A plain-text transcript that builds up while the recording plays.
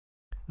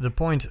The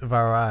point of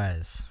our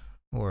eyes,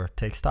 or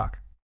take stock.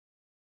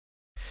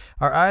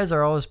 Our eyes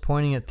are always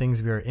pointing at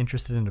things we are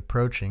interested in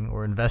approaching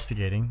or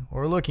investigating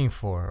or looking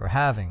for or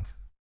having.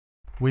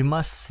 We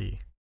must see,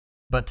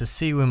 but to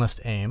see we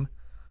must aim,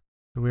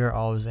 so we are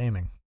always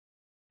aiming.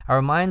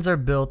 Our minds are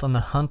built on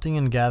the hunting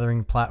and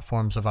gathering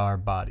platforms of our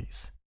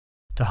bodies.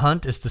 To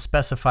hunt is to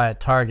specify a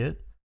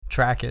target,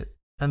 track it,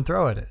 and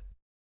throw at it.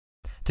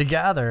 To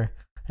gather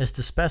is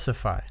to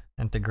specify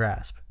and to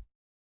grasp.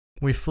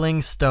 We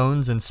fling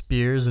stones and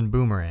spears and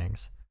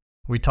boomerangs.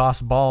 We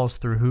toss balls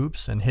through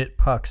hoops and hit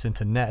pucks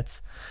into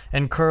nets,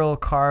 and curl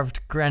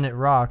carved granite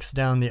rocks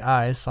down the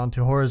ice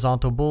onto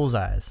horizontal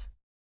bullseyes.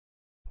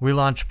 We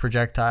launch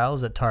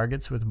projectiles at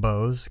targets with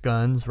bows,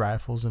 guns,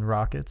 rifles, and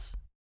rockets.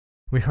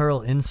 We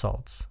hurl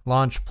insults,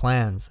 launch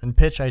plans, and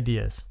pitch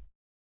ideas.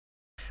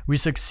 We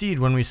succeed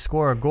when we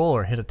score a goal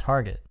or hit a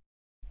target.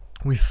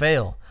 We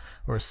fail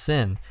or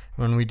sin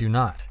when we do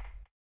not,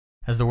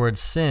 as the word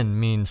sin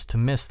means to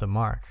miss the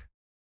mark.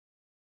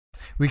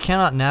 We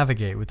cannot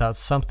navigate without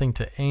something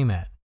to aim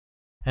at,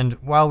 and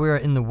while we are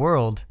in the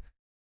world,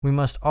 we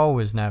must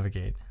always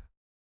navigate.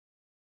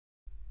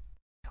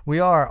 We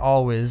are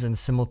always and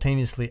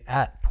simultaneously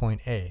at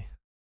point A,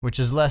 which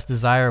is less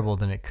desirable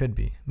than it could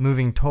be,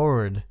 moving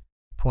toward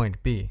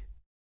point B,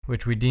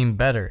 which we deem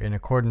better in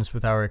accordance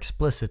with our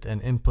explicit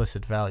and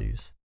implicit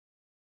values.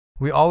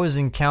 We always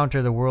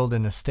encounter the world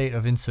in a state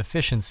of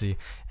insufficiency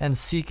and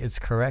seek its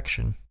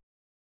correction.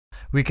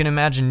 We can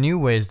imagine new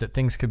ways that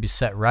things could be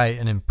set right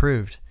and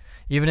improved,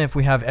 even if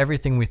we have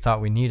everything we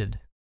thought we needed.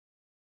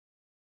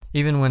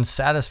 Even when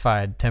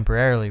satisfied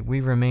temporarily,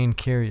 we remain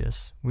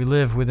curious. We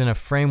live within a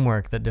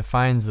framework that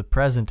defines the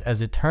present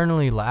as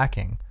eternally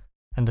lacking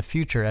and the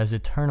future as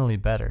eternally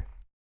better.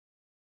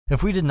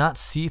 If we did not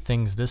see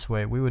things this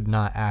way, we would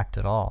not act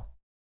at all.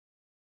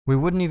 We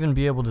wouldn't even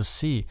be able to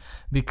see,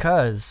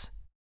 because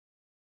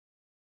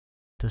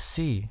to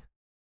see,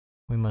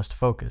 we must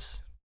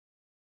focus.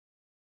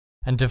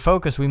 And to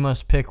focus, we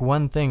must pick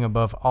one thing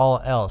above all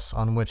else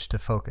on which to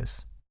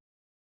focus.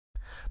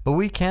 But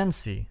we can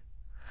see.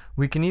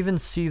 We can even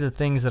see the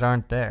things that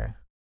aren't there.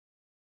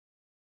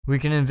 We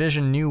can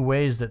envision new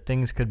ways that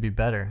things could be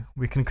better.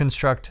 We can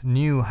construct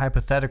new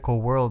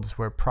hypothetical worlds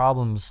where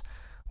problems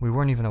we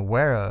weren't even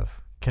aware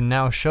of can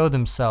now show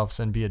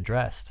themselves and be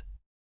addressed.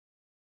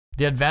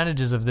 The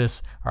advantages of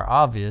this are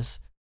obvious.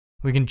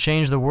 We can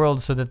change the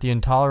world so that the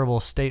intolerable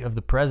state of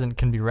the present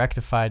can be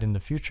rectified in the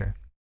future.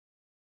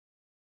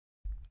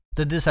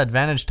 The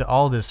disadvantage to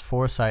all this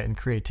foresight and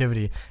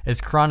creativity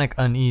is chronic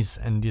unease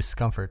and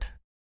discomfort.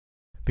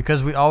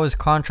 Because we always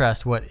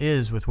contrast what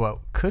is with what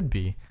could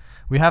be,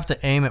 we have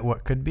to aim at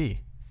what could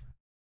be.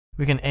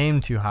 We can aim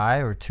too high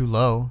or too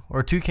low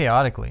or too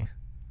chaotically.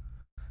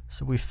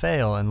 So we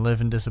fail and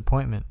live in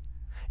disappointment,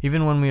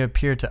 even when we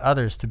appear to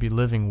others to be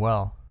living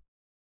well.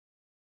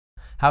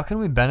 How can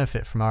we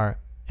benefit from our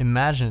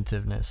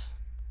imaginativeness,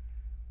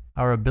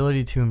 our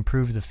ability to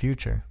improve the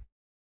future,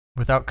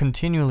 without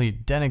continually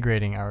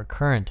denigrating our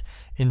current,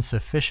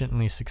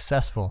 insufficiently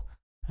successful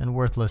and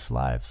worthless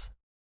lives?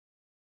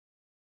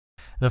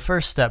 The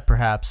first step,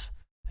 perhaps,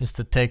 is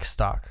to take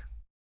stock.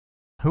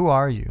 Who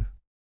are you?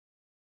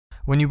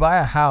 When you buy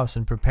a house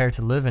and prepare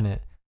to live in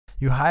it,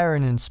 you hire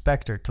an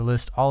inspector to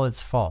list all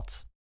its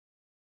faults.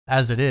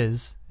 As it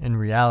is, in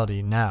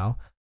reality now,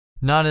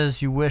 not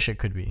as you wish it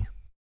could be.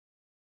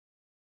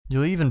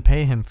 You'll even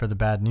pay him for the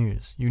bad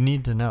news. You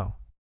need to know.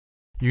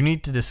 You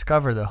need to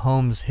discover the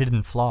home's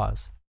hidden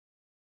flaws.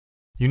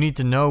 You need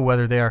to know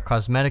whether they are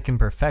cosmetic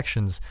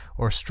imperfections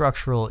or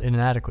structural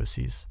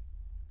inadequacies.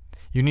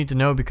 You need to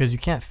know because you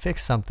can't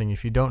fix something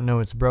if you don't know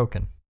it's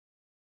broken.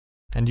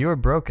 And you're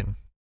broken.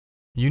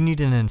 You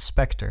need an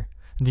inspector,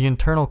 the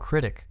internal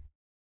critic.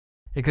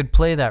 It could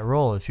play that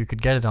role if you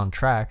could get it on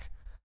track,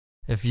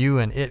 if you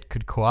and it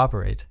could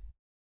cooperate.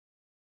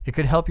 It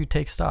could help you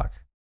take stock.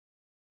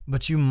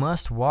 But you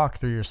must walk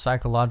through your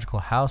psychological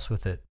house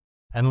with it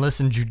and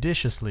listen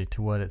judiciously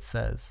to what it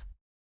says.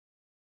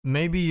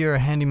 Maybe you're a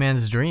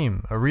handyman's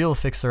dream, a real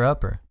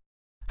fixer-upper.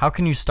 How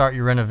can you start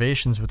your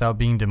renovations without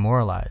being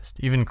demoralized,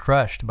 even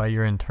crushed by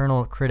your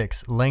internal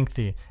critic's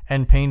lengthy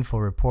and painful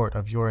report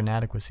of your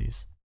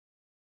inadequacies?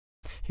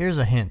 Here's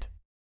a hint.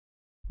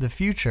 The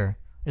future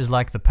is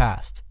like the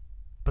past,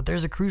 but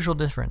there's a crucial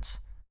difference.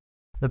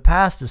 The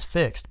past is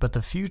fixed, but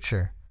the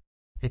future,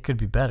 it could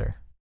be better.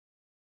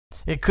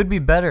 It could be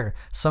better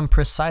some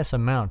precise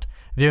amount,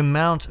 the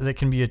amount that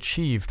can be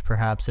achieved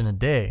perhaps in a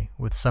day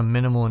with some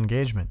minimal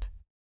engagement.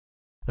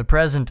 The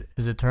present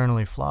is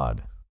eternally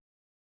flawed.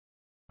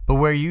 But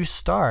where you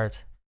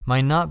start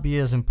might not be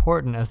as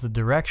important as the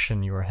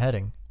direction you are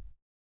heading.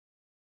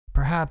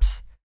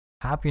 Perhaps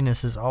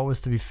happiness is always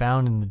to be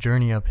found in the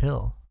journey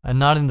uphill, and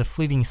not in the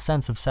fleeting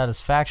sense of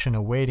satisfaction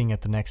awaiting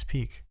at the next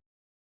peak.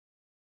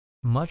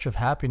 Much of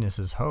happiness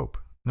is hope,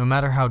 no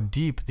matter how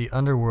deep the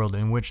underworld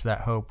in which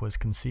that hope was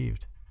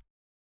conceived.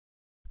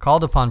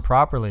 Called upon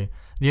properly,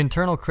 the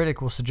internal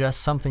critic will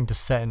suggest something to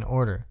set in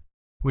order,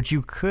 which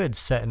you could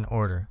set in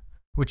order,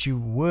 which you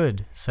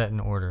would set in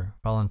order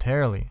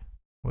voluntarily,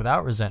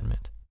 without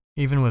resentment,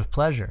 even with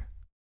pleasure.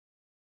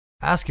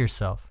 Ask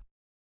yourself,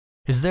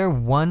 is there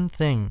one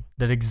thing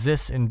that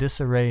exists in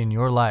disarray in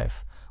your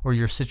life or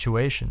your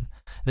situation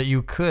that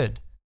you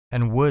could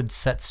and would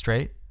set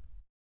straight?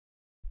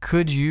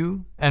 Could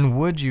you and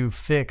would you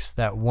fix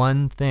that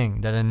one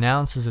thing that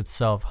announces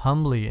itself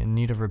humbly in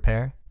need of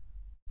repair?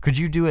 Could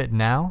you do it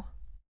now?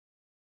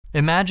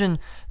 Imagine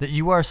that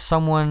you are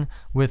someone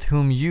with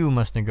whom you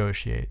must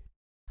negotiate.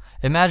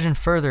 Imagine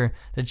further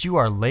that you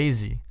are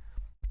lazy,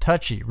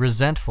 touchy,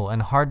 resentful,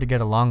 and hard to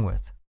get along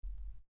with.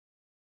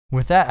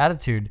 With that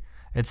attitude,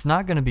 it's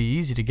not going to be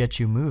easy to get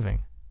you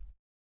moving.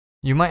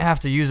 You might have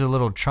to use a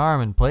little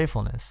charm and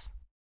playfulness.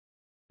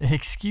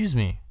 Excuse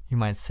me, you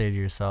might say to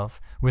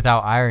yourself,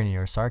 without irony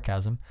or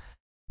sarcasm.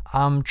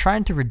 I'm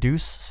trying to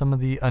reduce some of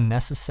the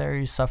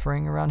unnecessary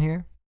suffering around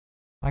here.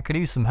 I could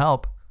use some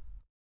help.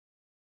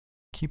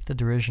 Keep the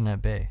derision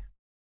at bay.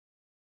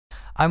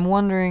 I'm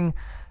wondering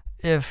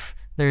if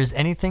there's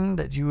anything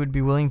that you would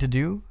be willing to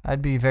do.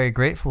 I'd be very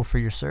grateful for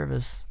your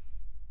service.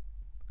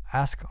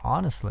 Ask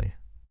honestly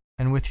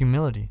and with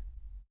humility.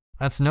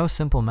 That's no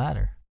simple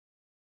matter.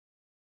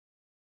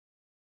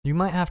 You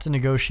might have to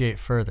negotiate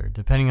further,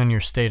 depending on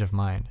your state of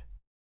mind.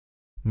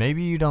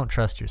 Maybe you don't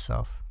trust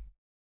yourself.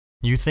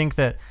 You think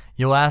that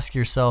you'll ask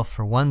yourself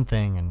for one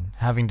thing and,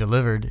 having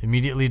delivered,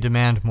 immediately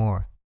demand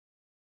more.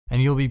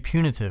 And you'll be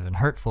punitive and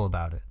hurtful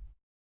about it.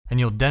 And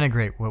you'll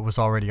denigrate what was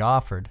already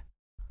offered.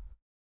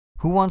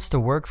 Who wants to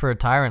work for a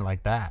tyrant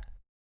like that?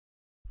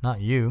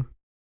 Not you.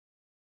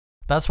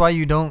 That's why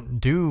you don't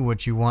do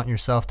what you want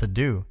yourself to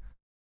do.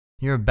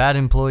 You're a bad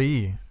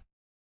employee,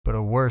 but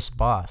a worse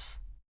boss.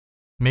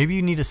 Maybe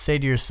you need to say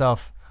to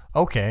yourself,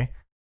 okay,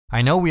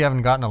 I know we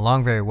haven't gotten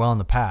along very well in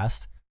the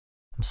past.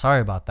 I'm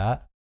sorry about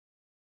that.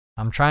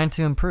 I'm trying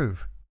to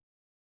improve.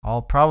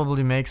 I'll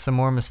probably make some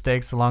more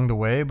mistakes along the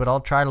way, but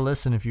I'll try to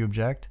listen if you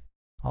object.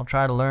 I'll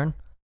try to learn.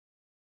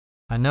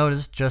 I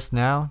noticed just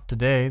now,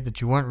 today, that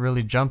you weren't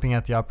really jumping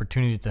at the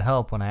opportunity to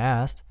help when I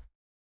asked.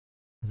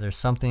 Is there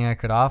something I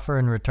could offer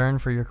in return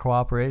for your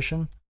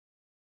cooperation?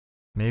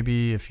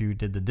 Maybe if you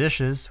did the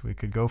dishes, we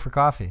could go for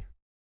coffee.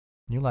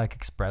 You like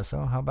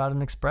espresso? How about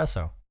an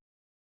espresso?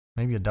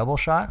 Maybe a double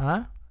shot,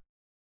 huh?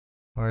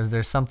 Or is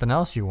there something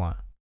else you want?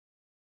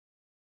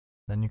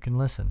 Then you can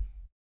listen.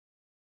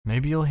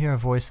 Maybe you'll hear a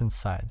voice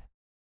inside.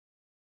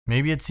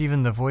 Maybe it's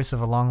even the voice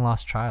of a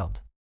long-lost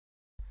child.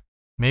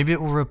 Maybe it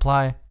will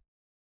reply,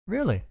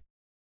 really?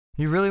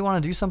 You really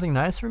want to do something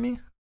nice for me?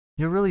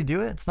 You'll really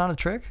do it? It's not a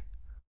trick?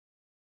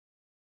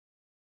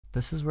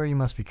 This is where you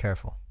must be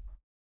careful.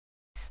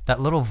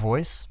 That little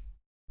voice,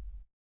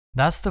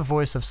 that's the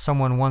voice of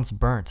someone once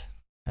burnt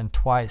and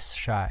twice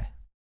shy.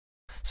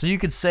 So you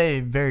could say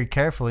very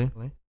carefully,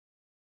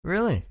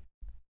 really?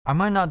 I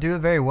might not do it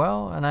very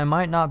well, and I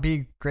might not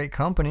be great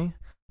company,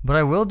 but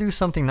I will do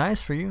something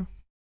nice for you.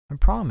 I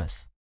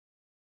promise.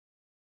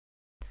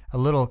 A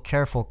little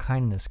careful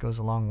kindness goes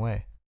a long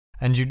way,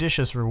 and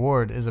judicious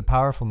reward is a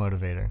powerful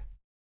motivator.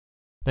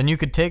 Then you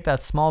could take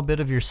that small bit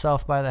of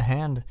yourself by the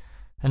hand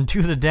and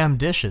do the damn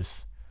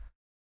dishes.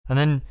 And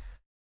then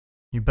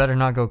you better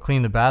not go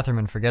clean the bathroom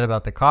and forget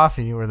about the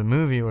coffee or the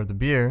movie or the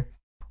beer,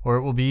 or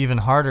it will be even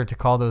harder to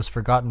call those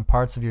forgotten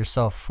parts of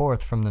yourself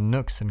forth from the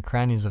nooks and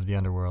crannies of the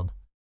underworld.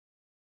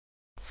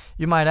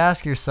 You might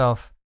ask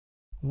yourself,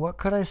 what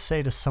could I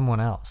say to someone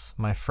else,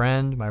 my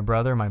friend, my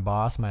brother, my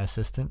boss, my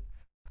assistant,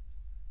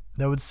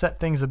 that would set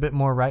things a bit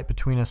more right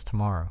between us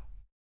tomorrow?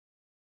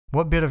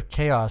 What bit of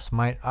chaos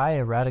might I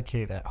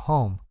eradicate at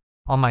home,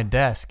 on my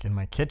desk, in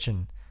my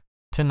kitchen,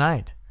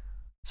 tonight,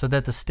 so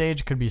that the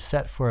stage could be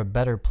set for a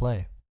better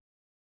play?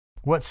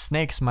 What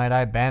snakes might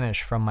I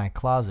banish from my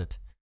closet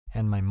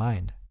and my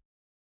mind?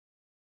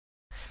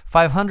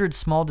 500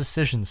 small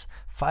decisions,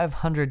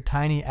 500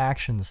 tiny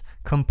actions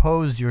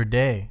compose your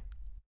day.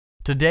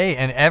 Today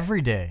and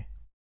every day.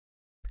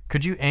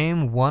 Could you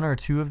aim one or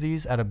two of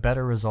these at a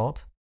better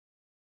result?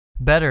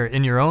 Better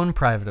in your own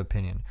private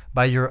opinion,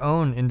 by your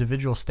own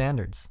individual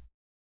standards.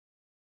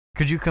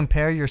 Could you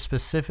compare your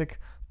specific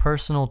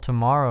personal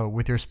tomorrow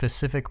with your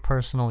specific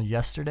personal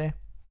yesterday?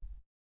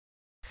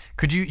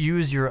 Could you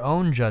use your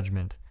own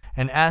judgment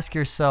and ask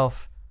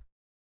yourself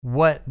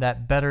what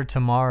that better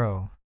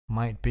tomorrow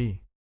might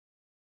be?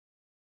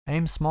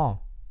 Aim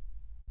small.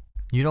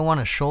 You don't want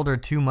to shoulder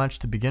too much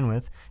to begin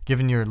with,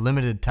 given your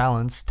limited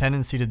talents,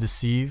 tendency to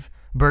deceive,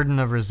 burden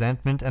of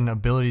resentment, and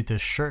ability to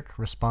shirk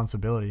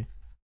responsibility.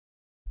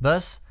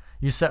 Thus,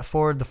 you set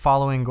forward the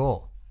following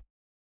goal.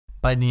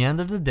 By the end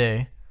of the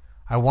day,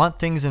 I want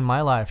things in my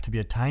life to be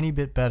a tiny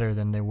bit better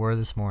than they were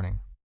this morning.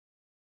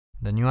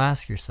 Then you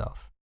ask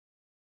yourself,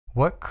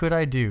 what could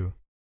I do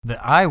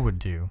that I would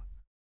do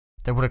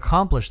that would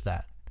accomplish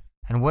that?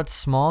 And what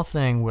small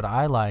thing would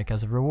I like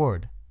as a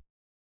reward?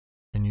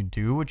 Then you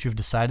do what you've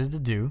decided to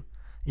do,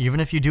 even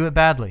if you do it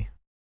badly.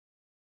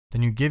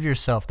 Then you give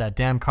yourself that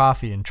damn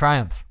coffee in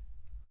triumph.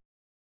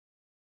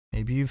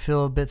 Maybe you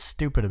feel a bit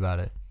stupid about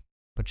it,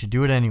 but you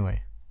do it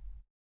anyway.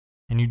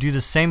 And you do the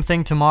same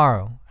thing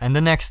tomorrow, and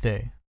the next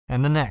day,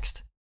 and the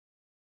next.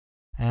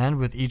 And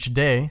with each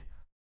day,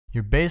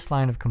 your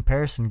baseline of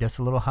comparison gets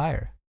a little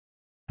higher.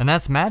 And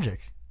that's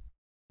magic.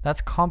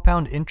 That's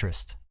compound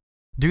interest.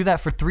 Do that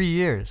for 3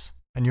 years,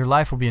 and your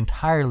life will be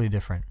entirely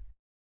different.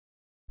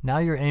 Now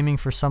you're aiming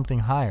for something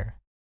higher.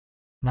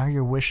 Now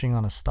you're wishing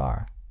on a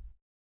star.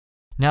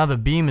 Now the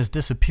beam is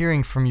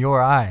disappearing from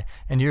your eye,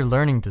 and you're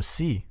learning to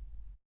see.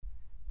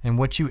 And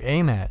what you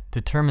aim at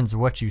determines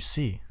what you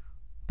see.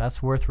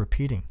 That's worth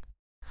repeating.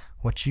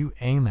 What you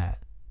aim at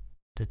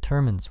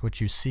determines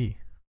what you see.